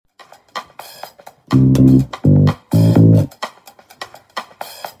Andrew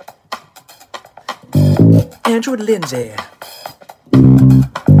and Lindsay. You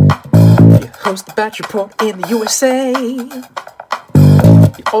host the Batch Report in the USA. You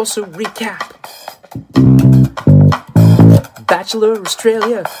also recap Bachelor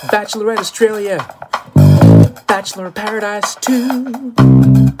Australia, Bachelorette Australia, Bachelor in Paradise 2.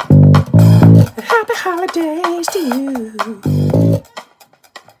 Happy holidays to you.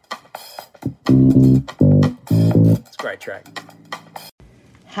 It's a great track.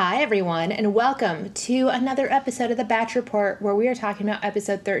 Hi everyone, and welcome to another episode of the Batch Report, where we are talking about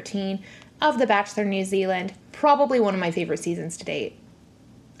episode 13 of The Bachelor New Zealand. Probably one of my favorite seasons to date.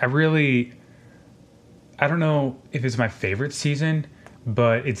 I don't know if it's my favorite season,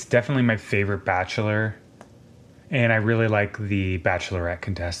 but it's definitely my favorite Bachelor. And I really like the Bachelorette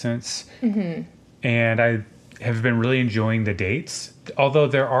contestants. Mm-hmm. And I have been really enjoying the dates. Although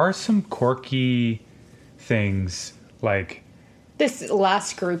there are some quirky things, like... This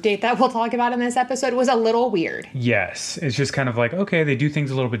last group date that we'll talk about in this episode was a little weird. Yes. It's just kind of like, okay, they do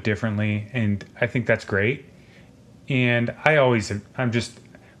things a little bit differently. And I think that's great. And I'm just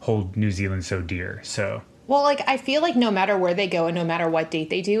hold New Zealand so dear, so... Well, like, I feel like no matter where they go and no matter what date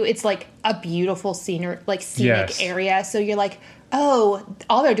they do, it's like a beautiful scenic Yes. area. So you're like, oh,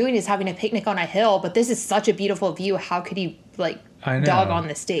 all they're doing is having a picnic on a hill, but this is such a beautiful view. How could you, dog on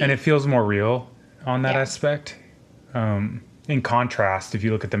this date? And it feels more real on that Yeah. aspect. In contrast, if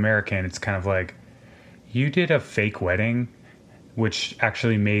you look at the American, it's kind of like, you did a fake wedding, which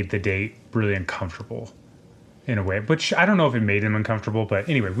actually made the date really uncomfortable. In a way, which I don't know if it made them uncomfortable, but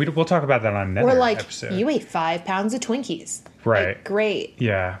anyway, we'll talk about that on another Or like, episode. you ate 5 pounds of Twinkies. Right. Like, great.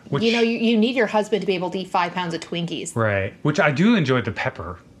 Yeah. Which, you need your husband to be able to eat 5 pounds of Twinkies. Right. Which I do enjoy the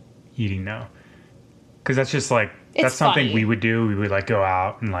pepper eating now. Because that's just like, It's that's something funny. we would do. We would go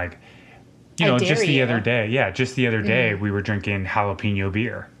out and I just dare the you. other day. Yeah. Just the other day, we were drinking jalapeno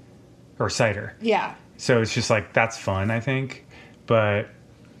beer or cider. Yeah. So it's just like, that's fun, I think. But...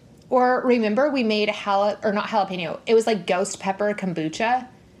 Or remember we made not jalapeno. It was like ghost pepper kombucha.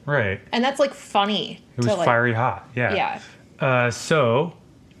 Right. And that's like funny. It was fiery hot. Yeah. Yeah. So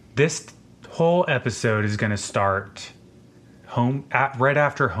this whole episode is going to start right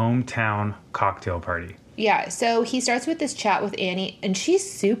after hometown cocktail party. Yeah. So he starts with this chat with Annie, and she's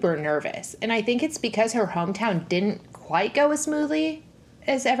super nervous. And I think it's because her hometown didn't quite go as smoothly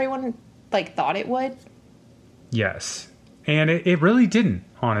as everyone thought it would. Yes. And it really didn't,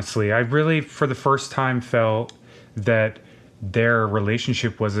 honestly. I really, for the first time, felt that their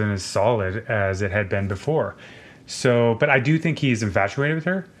relationship wasn't as solid as it had been before. So, but I do think he's infatuated with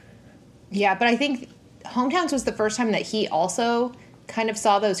her. Yeah, but I think Hometowns was the first time that he also kind of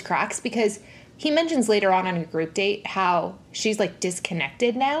saw those cracks, because he mentions later on a group date how she's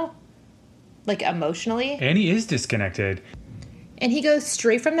disconnected now, emotionally. Annie is disconnected. And he goes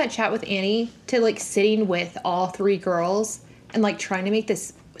straight from that chat with Annie to sitting with all 3 girls and trying to make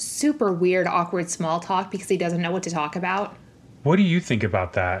this super weird, awkward small talk because he doesn't know what to talk about. What do you think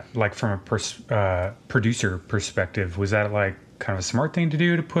about that? From a producer perspective, was that kind of a smart thing to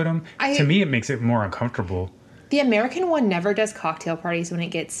do to put him? To me, it makes it more uncomfortable. The American one never does cocktail parties when it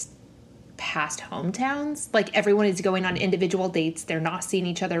gets past hometowns. Everyone is going on individual dates. They're not seeing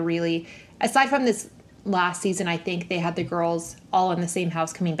each other really. Aside from this last season, I think they had the girls all in the same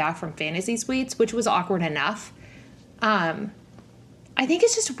house coming back from fantasy suites, which was awkward enough. I think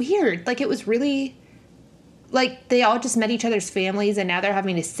it's just weird. It was really... they all just met each other's families, and now they're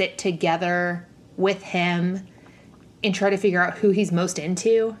having to sit together with him and try to figure out who he's most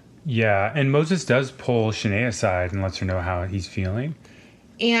into. Yeah, and Moses does pull Shanae aside and lets her know how he's feeling.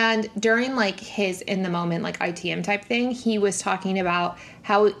 And during his in the moment ITM type thing, he was talking about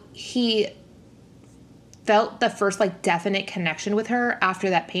how he felt the first definite connection with her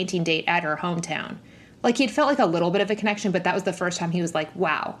after that painting date at her hometown. He'd felt a little bit of a connection, but that was the first time he was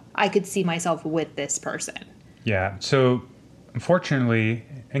wow, I could see myself with this person. Yeah, so unfortunately,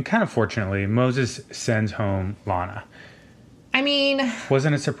 and kind of fortunately, Moses sends home Lana. I mean...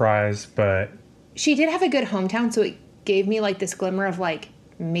 Wasn't a surprise, but... She did have a good hometown, so it gave me this glimmer of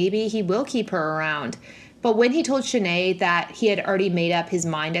maybe he will keep her around. But when he told Shanae that he had already made up his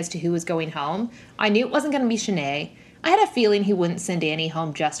mind as to who was going home, I knew it wasn't going to be Shanae. I had a feeling he wouldn't send Annie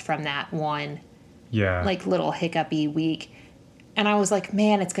home just from that one, little hiccupy week. And I was like,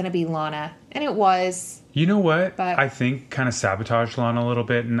 man, it's going to be Lana. And it was. You know what? But I think kind of sabotaged Lana a little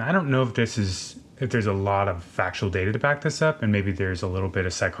bit. And I don't know if there's a lot of factual data to back this up, and maybe there's a little bit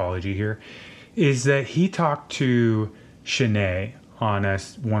of psychology here, is that he talked to Shanae on a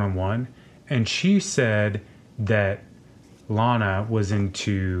one-on-one, and she said that Lana was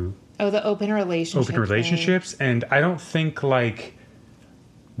into Oh, the open relationship. Open relationships. And I don't think like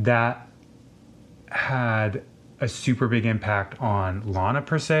that had a super big impact on Lana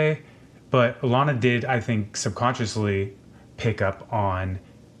per se, but Lana did, I think, subconsciously pick up on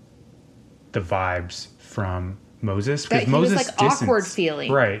the vibes from Moses, because Moses was like awkward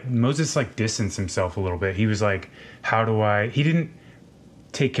feeling. Right. Moses like distanced himself a little bit. He was like, he didn't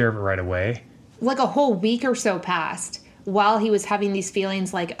take care of it right away. Like a whole week or so passed while he was having these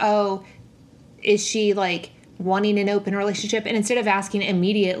feelings like, oh, is she like wanting an open relationship? And instead of asking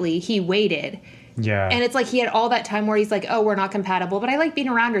immediately, he waited. Yeah. And it's like he had all that time where he's like, oh, we're not compatible, but I like being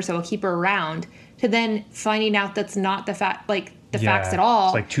around her, so I'll keep her around. To then finding out that's not the facts at all.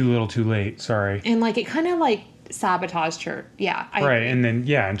 It's like too little too late. Sorry. And like it kind of like sabotaged her. Yeah. I right. agree. And then,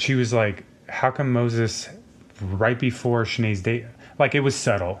 and she was like, how come Moses, right before Shanae's date, like it was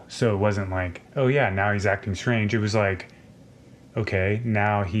subtle. So it wasn't like, oh yeah, now he's acting strange. It was like, okay,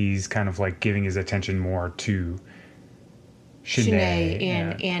 now he's kind of like giving his attention more to Shanae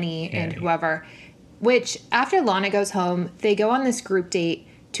and Annie and whoever. Which, after Lana goes home, they go on this group date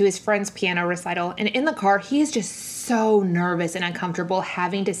to his friend's piano recital. And in the car, he is just so nervous and uncomfortable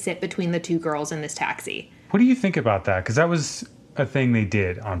having to sit between the two girls in this taxi. What do you think about that? Because that was a thing they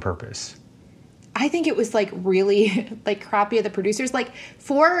did on purpose. I think it was like really like crappy of the producers. Like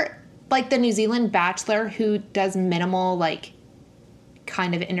for like the New Zealand Bachelor who does minimal like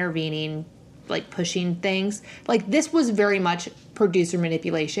kind of intervening, like pushing things. Like this was very much producer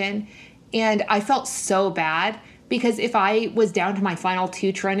manipulation. And I felt so bad because if I was down to my final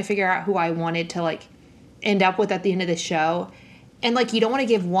two trying to figure out who I wanted to like end up with at the end of the show, and like you don't want to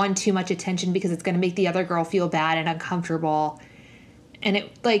give one too much attention because it's going to make the other girl feel bad and uncomfortable. And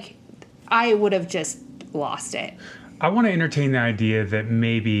it like I would have just lost it. I want to entertain the idea that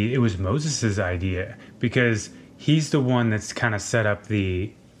maybe it was Moses's idea because he's the one that's kind of set up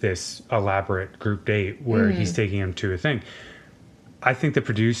this elaborate group date where he's taking him to a thing. I think the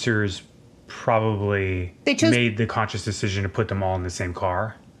producers probably made the conscious decision to put them all in the same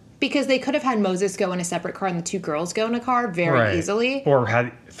car. Because they could have had Moses go in a separate car and the two girls go in a car very easily. Or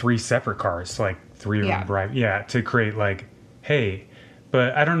had three separate cars, like three of them drive. Yeah, to create like, hey.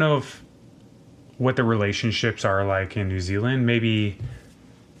 But I don't know what the relationships are like in New Zealand. Maybe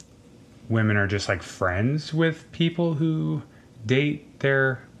women are just like friends with people who date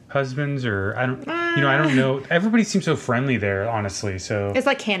their husbands, or I don't know. Everybody seems so friendly there, honestly. So it's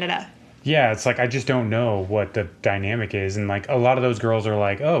like Canada. Yeah, it's like I just don't know what the dynamic is, and like a lot of those girls are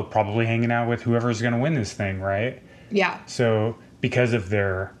like, oh, probably hanging out with whoever's going to win this thing, right? Yeah. So because of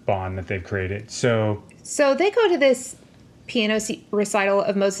their bond that they've created, so they go to this piano recital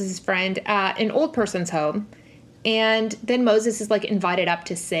of Moses' friend at an old person's home, and then Moses is like invited up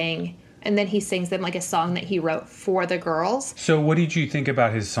to sing, and then he sings them like a song that he wrote for the girls. So what did you think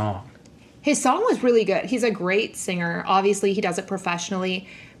about his song? His song was really good. He's a great singer. Obviously, he does it professionally.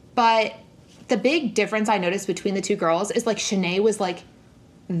 But the big difference I noticed between the two girls is like Shanae was like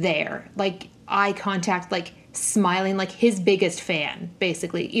there, like eye contact, like smiling, like his biggest fan,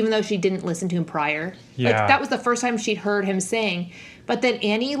 basically, even though she didn't listen to him prior. Yeah. Like that was the first time she'd heard him sing. But then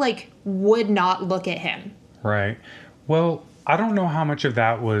Annie like would not look at him. Right. Well, I don't know how much of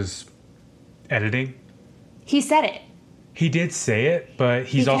that was editing. He said it. He did say it, but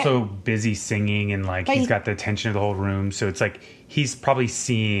he's also busy singing and like he's got the attention of the whole room. So it's like he's probably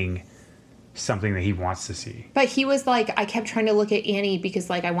seeing something that he wants to see. But he was like, I kept trying to look at Annie because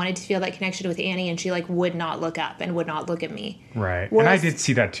like I wanted to feel that connection with Annie, and she like would not look up and would not look at me. Right. Whereas, and I did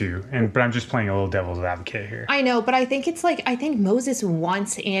see that too. But I'm just playing a little devil's advocate here. I know, but I think it's like I think Moses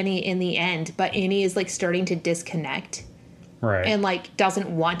wants Annie in the end, but Annie is like starting to disconnect. Right. And like doesn't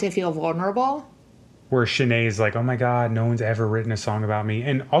want to feel vulnerable. Where Shanae is like, oh my God, no one's ever written a song about me.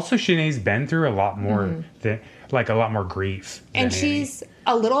 And also Shanae's been through a lot more than like a lot more grief. And she's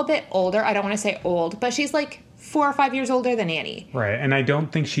a little bit older. I don't want to say old, but she's like 4 or 5 years older than Annie. Right. And I don't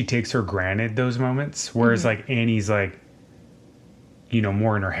think she takes for granted those moments. Whereas like Annie's like, you know,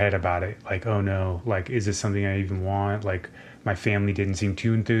 more in her head about it. Like, oh no, like, is this something I even want? Like, my family didn't seem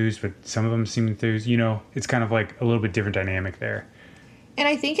too enthused, but some of them seem enthused. You know, it's kind of like a little bit different dynamic there. And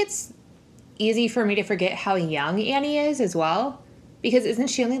I think it's easy for me to forget how young Annie is as well, because isn't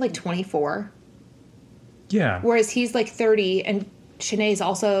she only like 24? Yeah. Whereas he's like 30, and Shanae's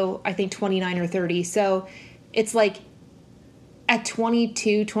also, I think, 29 or 30. So it's like at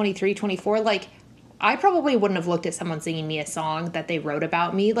 22, 23, 24, like I probably wouldn't have looked at someone singing me a song that they wrote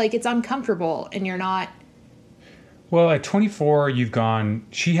about me. Like it's uncomfortable and you're not. Well, at 24,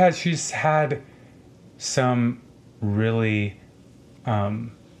 she's had some really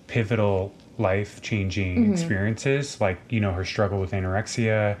pivotal life-changing experiences, like, you know, her struggle with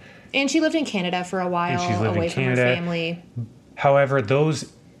anorexia. And she lived in Canada for a while, she's lived away in from her Canada. family. However,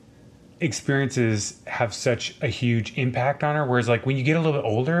 those experiences have such a huge impact on her. Whereas, like, when you get a little bit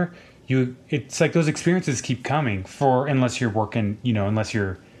older, it's like those experiences keep coming unless you're working, you know, unless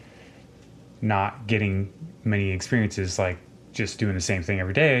you're not getting many experiences, like just doing the same thing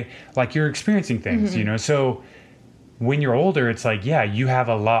every day, like you're experiencing things, you know? So when you're older, it's like, yeah, you have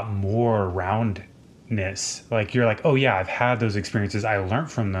a lot more roundness. Like, you're like, oh yeah, I've had those experiences. I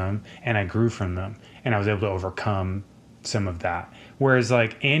learned from them and I grew from them and I was able to overcome some of that. Whereas,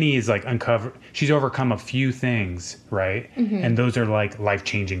 like, Annie is like she's overcome a few things, right? And those are like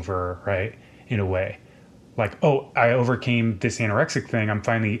life-changing for her, right? In a way. Like, oh, I overcame this anorexic thing. I'm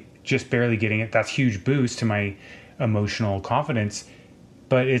finally just barely getting it. That's huge boost to my emotional confidence.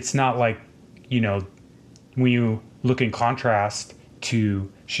 But it's not like, you know, when you look in contrast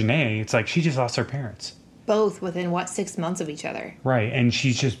to Shanae, it's like she just lost her parents. Both within, 6 months of each other. Right. And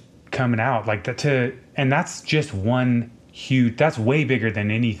she's just coming out like that and that's just one huge, that's way bigger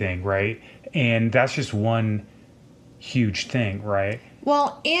than anything, right? And that's just one huge thing, right?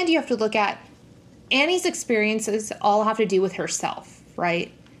 Well, and you have to look at Annie's experiences all have to do with herself,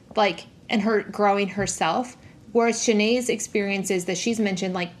 right? Like, and her growing herself. Whereas Shanae's experiences that she's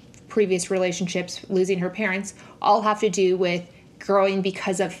mentioned, like previous relationships, losing her parents, all have to do with growing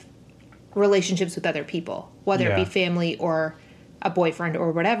because of relationships with other people, whether it be family or a boyfriend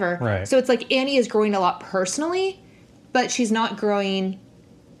or whatever. Right. So it's like Annie is growing a lot personally, but she's not growing,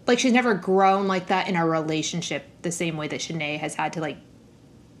 like she's never grown like that in a relationship the same way that Shanae has had to like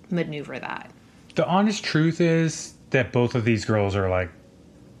maneuver that. The honest truth is that both of these girls are like,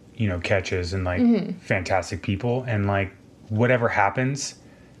 you know, catches and like fantastic people, and like whatever happens,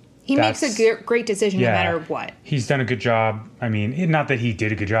 he makes a great decision no matter what. He's done a good job. I mean, not that he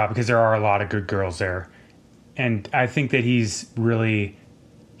did a good job, because there are a lot of good girls there. And I think that he's very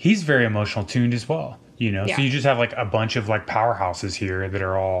emotional tuned as well, you know? Yeah. So you just have like a bunch of like powerhouses here that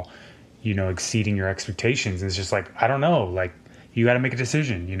are all, you know, exceeding your expectations. And it's just like, I don't know, like you got to make a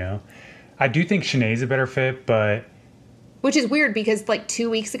decision, you know? I do think Shanae's a better fit, but... Which is weird because like 2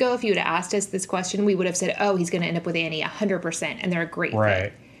 weeks ago, if you would have asked us this question, we would have said, oh, he's going to end up with Annie 100%. And they're a great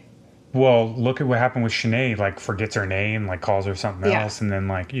fit. Well, look at what happened with Shanae, like forgets her name, like calls her something else. And then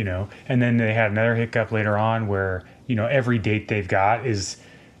like, you know, and then they had another hiccup later on where, you know, every date they've got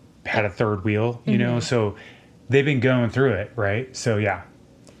had a third wheel, you know, so they've been going through it. Right. So, yeah.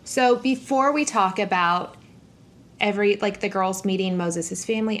 So before we talk about the girls meeting Moses'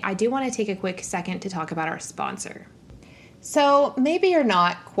 family, I do want to take a quick second to talk about our sponsor. So maybe you're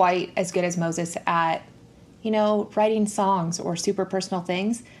not quite as good as Moses at, you know, writing songs or super personal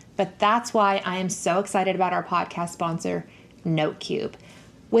things, but that's why I am so excited about our podcast sponsor, NoteCube.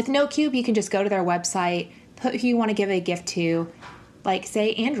 With NoteCube, you can just go to their website, put who you want to give a gift to, like,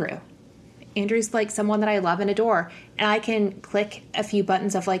 say, Andrew. Andrew's, like, someone that I love and adore, and I can click a few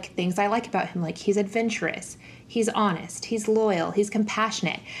buttons of, like, things I like about him, like he's adventurous, he's honest, he's loyal, he's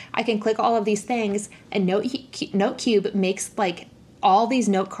compassionate. I can click all of these things, and NoteCube makes, like, all these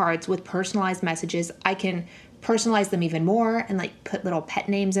note cards with personalized messages. I can personalize them even more and like put little pet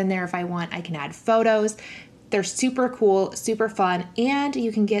names in there if I want. I can add photos. They're super cool, super fun, and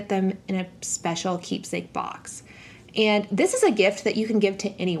you can get them in a special keepsake box. And this is a gift that you can give to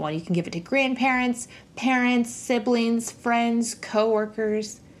anyone. You can give it to grandparents, parents, siblings, friends,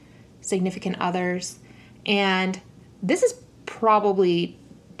 coworkers, significant others. And this is probably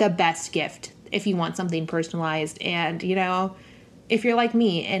the best gift if you want something personalized and, you know, if you're like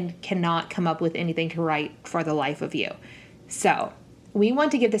me and cannot come up with anything to write for the life of you. So we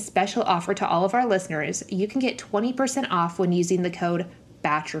want to give this special offer to all of our listeners. You can get 20% off when using the code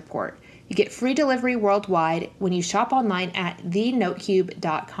BATCHREPORT. You get free delivery worldwide when you shop online at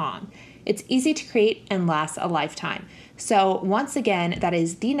thenotecube.com. It's easy to create and lasts a lifetime. So once again, that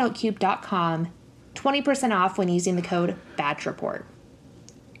is thenotecube.com, 20% off when using the code BATCHREPORT.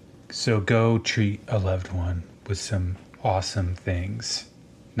 So go treat a loved one with some awesome things.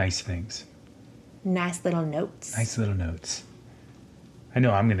 Nice things. Nice little notes. Nice little notes. I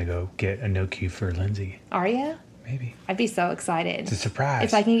know I'm going to go get a note cue for Lindsay. Are you? Maybe. I'd be so excited. It's a surprise.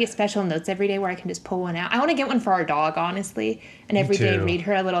 If I can get special notes every day where I can just pull one out. I want to get one for our dog, honestly. And every day read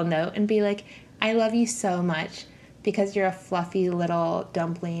her a little note and be like, I love you so much because you're a fluffy little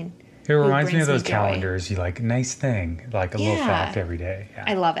dumpling. It reminds me of those calendars. You like, nice thing. Like a little fact every day. Yeah.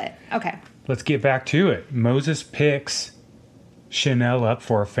 I love it. Okay. Let's get back to it. Moses picks Chanel up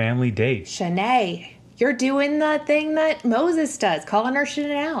for a family date. Shanae, you're doing the thing that Moses does, calling her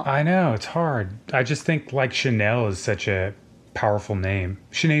Chanel. I know, it's hard. I just think like Chanel is such a powerful name.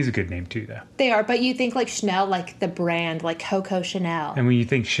 Shanae's a good name too, though. They are, but you think like Chanel, like the brand, like Coco Chanel. And when you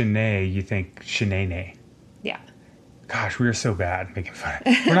think Shanae, you think Shanae. Yeah. Gosh, we are so bad making fun.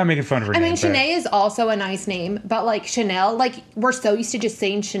 We're not making fun of her I name. mean, Shanae is also a nice name, but like Chanel, like we're so used to just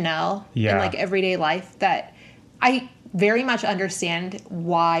saying Chanel in like everyday life that I very much understand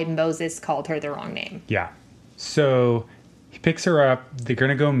why Moses called her the wrong name. Yeah. So he picks her up. They're going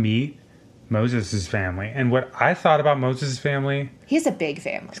to go meet Moses' family. And what I thought about Moses' family... He has a big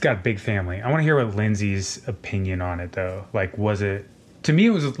family. He's got a big family. I want to hear what Lindsay's opinion on it, though. Like, was it... To me,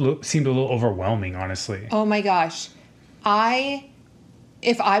 it seemed a little overwhelming, honestly. Oh my gosh.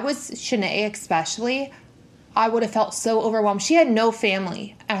 If I was Shanae especially, I would have felt so overwhelmed. She had no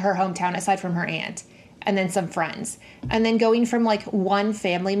family at her hometown aside from her aunt and then some friends. And then going from like one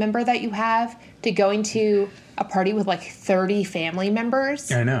family member that you have to going to a party with like 30 family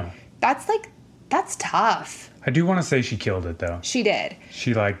members. I know. That's tough. I do want to say she killed it, though. She did.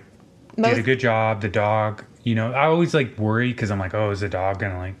 She did a good job. The dog, I always worry because I'm like, oh, is the dog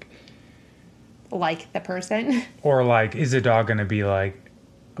going to like the person? Or is the dog going to be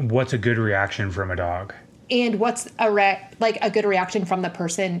what's a good reaction from a dog? And what's a good reaction from the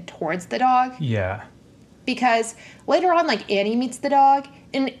person towards the dog? Yeah. Because later on, Annie meets the dog,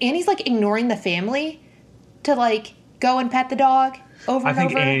 and Annie's ignoring the family to go and pet the dog over and over. I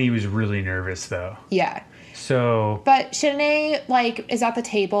think Annie was really nervous though. Yeah. So. But Shanae is at the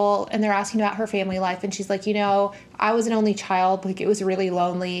table, and they're asking about her family life, and she's like, I was an only child, it was really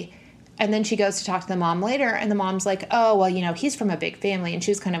lonely. And then she goes to talk to the mom later, and the mom's like, oh, well, he's from a big family. And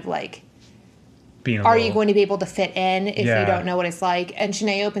she was kind of like, are you going to be able to fit in if you don't know what it's like? And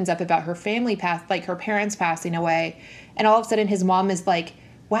Shanae opens up about her family past, her parents passing away. And all of a sudden his mom is like,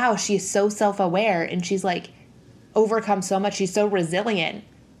 wow, she's so self-aware. And she's overcome so much. She's so resilient.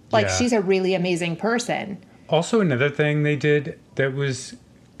 She's a really amazing person. Also, another thing they did that was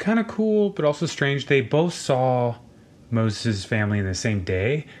kind of cool, but also strange. They both saw Moses' family in the same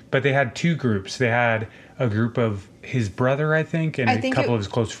day, but they had two groups. They had a group of his brother, I think, and a couple of his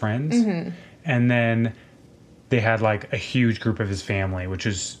close friends. Mm-hmm. And then they had a huge group of his family, which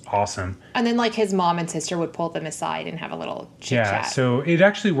is awesome. And then his mom and sister would pull them aside and have a little chit chat. Yeah, so it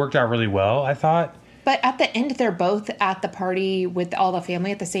actually worked out really well, I thought. But at the end, they're both at the party with all the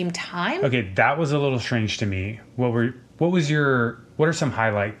family at the same time. Okay, that was a little strange to me. What are some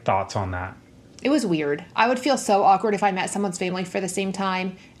highlight thoughts on that? It was weird. I would feel so awkward if I met someone's family for the same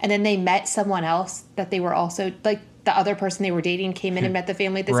time, and then they met someone else that they were also the other person they were dating came in and met the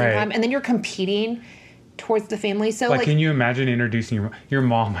family at the same time, and then you're competing towards the family. So can you imagine introducing your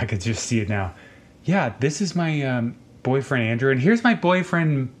mom? I could just see it now. Yeah, this is my boyfriend Andrew, and here's my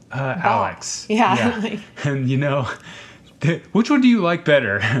boyfriend Alex. Yeah. And which one do you like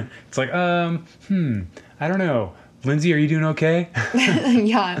better? It's I don't know. Lindsay, are you doing okay?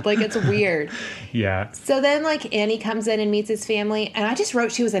 Yeah, it's weird. Yeah. So then Annie comes in and meets his family, and I just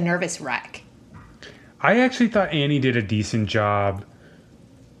wrote she was a nervous wreck. I actually thought Annie did a decent job,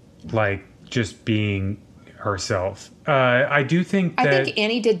 just being herself. I do think that... I think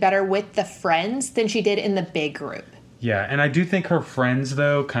Annie did better with the friends than she did in the big group. Yeah, and I do think her friends,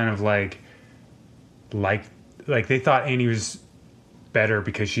 though, kind of they thought Annie was better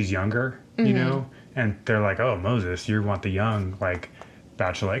because she's younger, Mm-hmm. And they're like, oh, Moses, you want the young,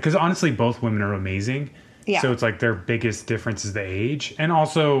 bachelorette. Because honestly, both women are amazing. Yeah. So it's their biggest difference is the age. And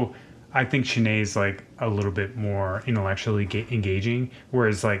also... I think Shanae's a little bit more intellectually engaging,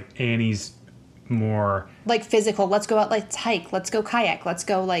 whereas Annie's more physical. Let's go out, hike. Let's go kayak. Let's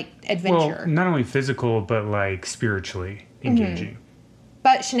go adventure. Well, not only physical but spiritually engaging. Mm-hmm.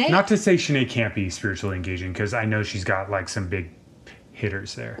 But Shanae, not to say Shanae can't be spiritually engaging, because I know she's got some big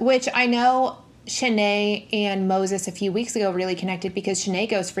hitters there. Which I know Shanae and Moses a few weeks ago really connected because Shanae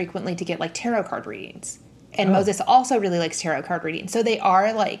goes frequently to get tarot card readings, and Moses also really likes tarot card readings. So they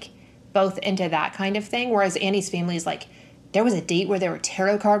are both into that kind of thing, whereas Annie's family is there was a date where there were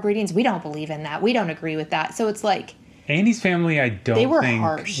tarot card readings. We don't believe in that. We don't agree with that. So it's Annie's family, I don't think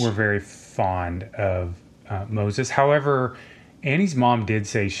harsh. were very fond of Moses. However, Annie's mom did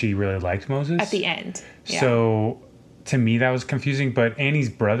say she really liked Moses. At the end. Yeah. So to me, that was confusing. But Annie's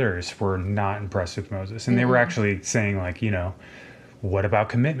brothers were not impressed with Moses. And they were actually saying what about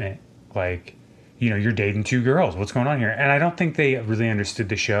commitment? You're dating two girls. What's going on here? And I don't think they really understood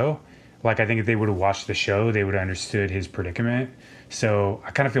the show. I think if they would have watched the show, they would have understood his predicament. So I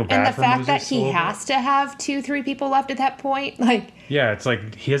kind of feel bad for Moses. And the fact that he has to have 2-3 people left at that point, yeah, it's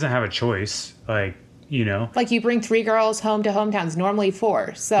he doesn't have a choice. you bring 3 girls home to hometowns, normally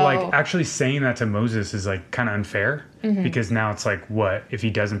 4. So actually saying that to Moses is kind of unfair, because now it's what if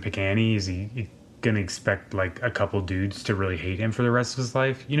he doesn't pick Annie? Is he gonna expect like a couple dudes to really hate him for the rest of his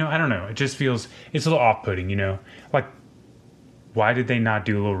life. You know, I don't know. It just feels it's a little off-putting. You know, like why did they not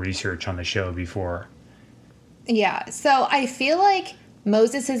do a little research on the show before? Yeah. So I feel like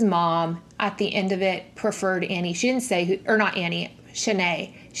Moses' mom at the end of it preferred Annie. She didn't say who, or not Annie,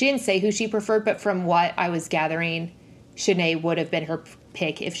 Shanae. She didn't say who she preferred, but from what I was gathering, Shanae would have been her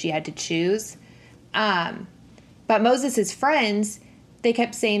pick if she had to choose. But Moses' friends, they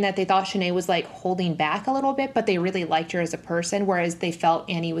kept saying that they thought Shanae was like holding back a little bit, but they really liked her as a person, whereas they felt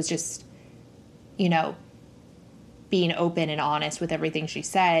Annie was just, you know, being open and honest with everything she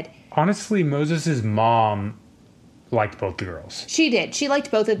said. Honestly, Moses' mom liked both the girls. She did. She liked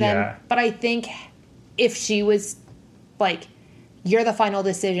both of them. Yeah. But I think if she was like, you're the final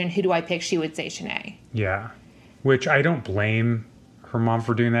decision, who do I pick? She would say Shanae. Yeah. Which I don't blame her mom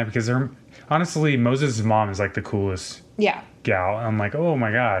for doing that because honestly, Moses' mom is like the coolest Yeah. gal. I'm like, oh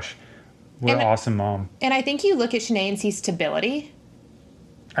my gosh, what an awesome mom. And I think you look at Shanae and see stability.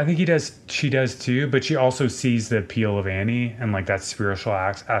 I think she does too, but she also sees the appeal of Annie and like that spiritual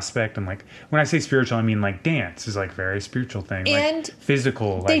aspect. And like when I say spiritual, I mean like dance is like a very spiritual thing, And like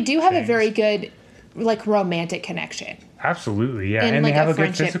physical. They like, do have things. a very good, like, romantic connection. Absolutely, yeah, and, and like, they have a a good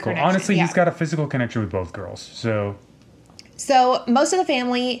friendship physical. connection, Honestly, yeah. he's got a physical connection with both girls. So most of the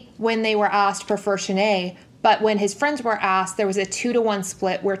family, when they were asked, prefer Shanae. But when his friends were asked, there was a 2-to-1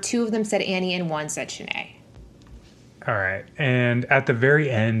 split where 2 of them said Annie and 1 said Shanae. All right. And at the very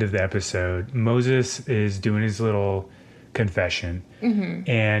end of the episode, Moses is doing his little confession. Mm-hmm.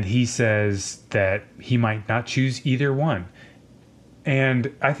 And he says that he might not choose either one.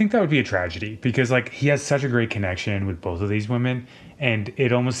 And I think that would be a tragedy because, like, he has such a great connection with both of these women. And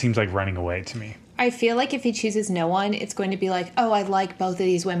it almost seems like running away to me. I feel like if he chooses no one, it's going to be like, oh, I like both of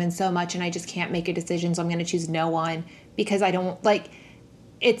these women so much and I just can't make a decision, so I'm going to choose no one because I don't, like,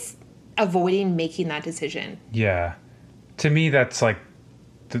 it's avoiding making that decision. Yeah. To me, that's like,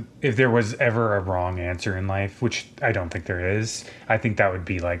 if there was ever a wrong answer in life, which I don't think there is, I think that would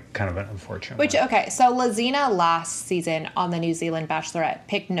be like kind of an unfortunate Which, one. okay, so Lazina last season on the New Zealand Bachelorette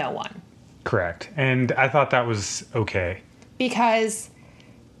picked no one. Correct. And I thought that was okay. Because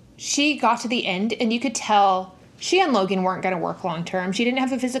she got to the end and you could tell she and Logan weren't going to work long term. She didn't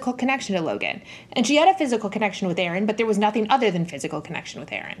have a physical connection to Logan. And she had a physical connection with Aaron, but there was nothing other than physical connection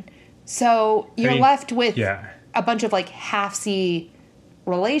with Aaron. So you're left with a bunch of like half-see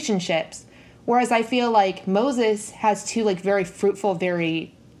relationships. Whereas I feel like Moses has 2 like very fruitful,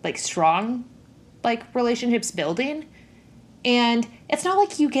 very like strong like relationships building. And it's not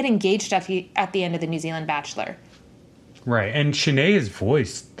like you get engaged at the end of the New Zealand Bachelor. Right. And Shanae has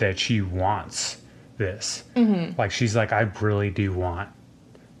voiced that she wants this. Mm-hmm. Like, she's like, I really do want,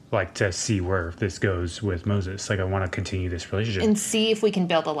 like, to see where this goes with Moses. Like, I want to continue this relationship. And see if we can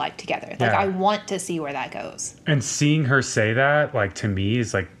build a life together. Like, Yeah. I want to see where that goes. And seeing her say that, like, to me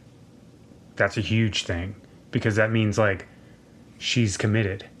is like, that's a huge thing. Because that means, like, she's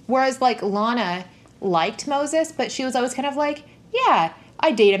committed. Whereas, like, Lana liked Moses, but she was always kind of like, yeah,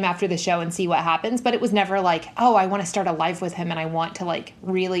 I date him after the show and see what happens. But it was never like, oh, I want to start a life with him and I want to, like,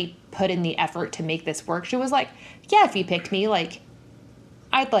 really put in the effort to make this work. She was like, yeah, if you picked me, like,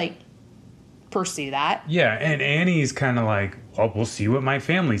 I'd, like, pursue that. Yeah, and Annie's kind of like, well, we'll see what my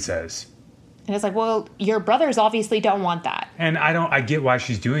family says. And it's like, well, your brothers obviously don't want that. And I get why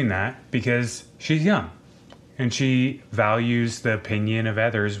she's doing that because she's young. And she values the opinion of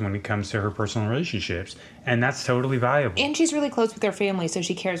others when it comes to her personal relationships. And that's totally valuable. And she's really close with her family, so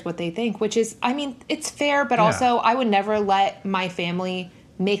she cares what they think, which is, I mean, it's fair, but also I would never let my family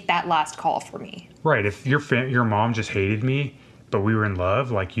make that last call for me. Right. If your mom just hated me, but we were in love,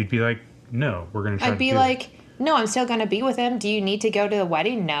 like, you'd be like, no, we're going to try to do I'd be like, no, I'm still going to be with him. Do you need to go to the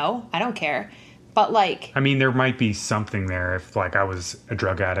wedding? No, I don't care. But, like... I mean, there might be something there if, like, I was a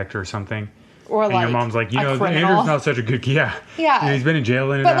drug addict or something. Or, and like, your mom's like, you know, criminal. Andrew's not such a good... Yeah. Yeah. You know, he's been in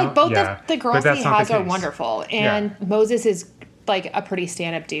jail and But, out. like, both yeah. the girls But he that's not has the are case. wonderful. And Moses is, like, a pretty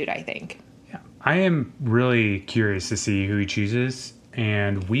stand-up dude, I think. Yeah. I am really curious to see who he chooses.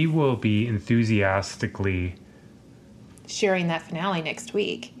 And we will be enthusiastically... sharing that finale next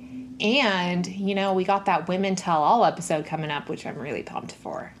week. And, you know, we got that Women Tell All episode coming up, which I'm really pumped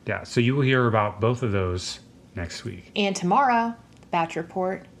for. Yeah, so you will hear about both of those next week. And tomorrow, the Batch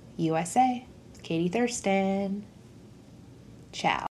Report USA. Katie Thurston. Ciao.